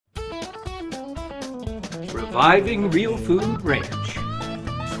Reviving Real Food Ranch.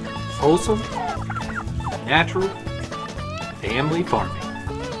 Wholesome, natural, family farming.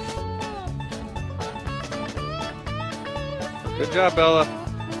 Good job, Bella.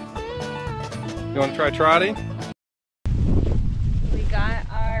 You want to try trotting? We got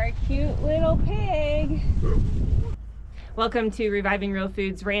our cute little pig. Welcome to Reviving Real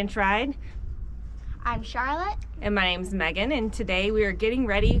Foods Ranch Ride. I'm Charlotte. And my name's Megan, and today we are getting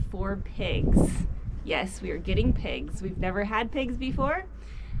ready for pigs. Yes, we are getting pigs. We've never had pigs before.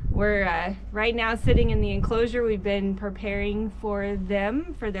 We're right now sitting in the enclosure. We've been preparing for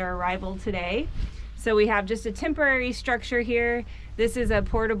them for their arrival today. So we have just a temporary structure here. This is a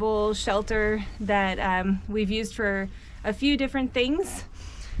portable shelter that we've used for a few different things.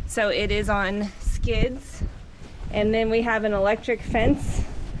 So it is on skids. And then we have an electric fence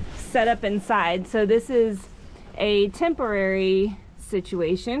set up inside. So this is a temporary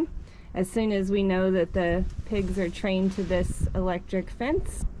situation. As soon as we know that the pigs are trained to this electric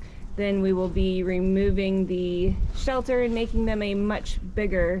fence, then we will be removing the shelter and making them a much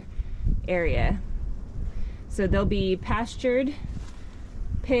bigger area. So they'll be pastured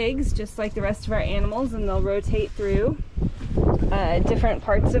pigs just like the rest of our animals, and they'll rotate through different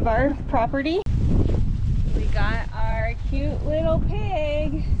parts of our property. We got our cute little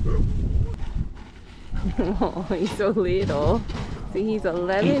pig. Oh, he's so little. See, he's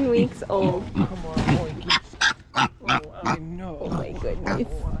 11 weeks old. Come on, boy. Oh, I know. Oh my goodness.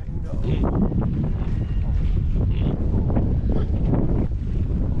 Oh, I know.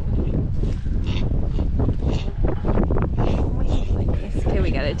 Okay,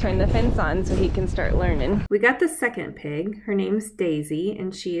 we gotta turn the fence on so he can start learning. We got the second pig. Her name's Daisy,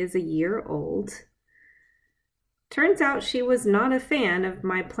 and she is a year old. Turns out she was not a fan of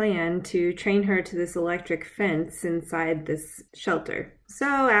my plan to train her to this electric fence inside this shelter. So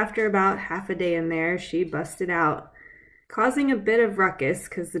after about half a day in there, she busted out, causing a bit of ruckus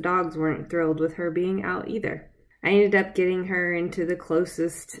because the dogs weren't thrilled with her being out either. I ended up getting her into the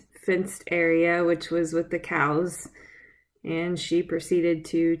closest fenced area, which was with the cows, and she proceeded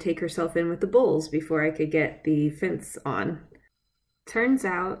to take herself in with the bulls before I could get the fence on. Turns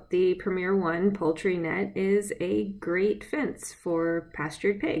out the Premier One poultry net is a great fence for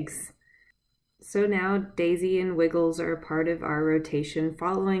pastured pigs. So now Daisy and Wiggles are part of our rotation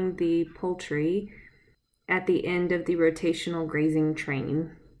following the poultry at the end of the rotational grazing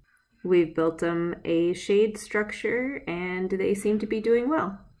training. We've built them a shade structure and they seem to be doing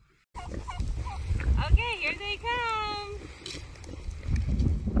well. Okay, here they come.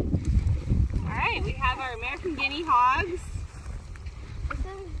 All right, we have our American Guinea hogs. This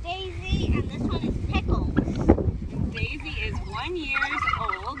is Daisy, and this one is Pickles. Daisy is 1 year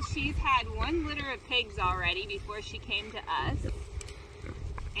old. She's had one litter of pigs already before she came to us.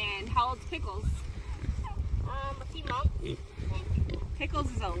 And how old's Pickles? A few months.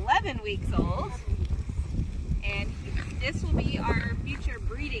 Pickles is 11 weeks old. And this will be our future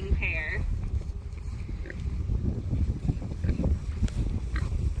breeding pair.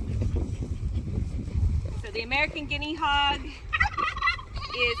 So the American Guinea hog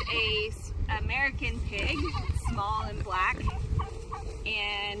is a American pig, small and black,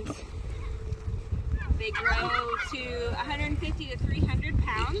 and they grow to 150 to 300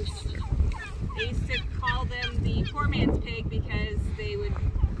 pounds. They used to call them the poor man's pig because they would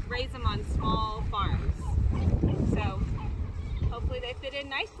raise them on small farms. So hopefully they fit in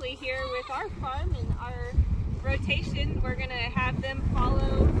nicely here with our farm and our rotation. We're gonna have them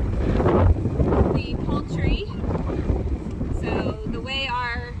follow the poultry. So the way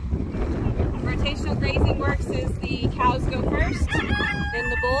our rotational grazing works is the cows go first, then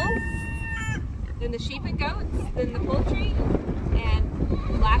the bulls, then the sheep and goats, then the poultry,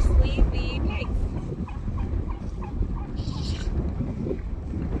 and lastly the pigs.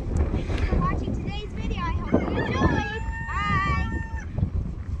 Thanks for watching today's video. I hope you enjoyed.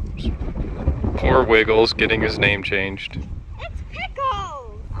 Bye. Poor Wiggles getting his name changed. It's Pickles.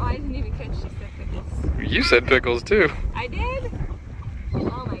 Oh, I didn't even catch you said pickles. You said Pickles too. I did?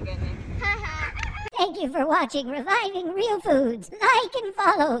 Oh my goodness. Thank you for watching Reviving Real Foods. Like and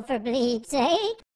follow for bleep's sake.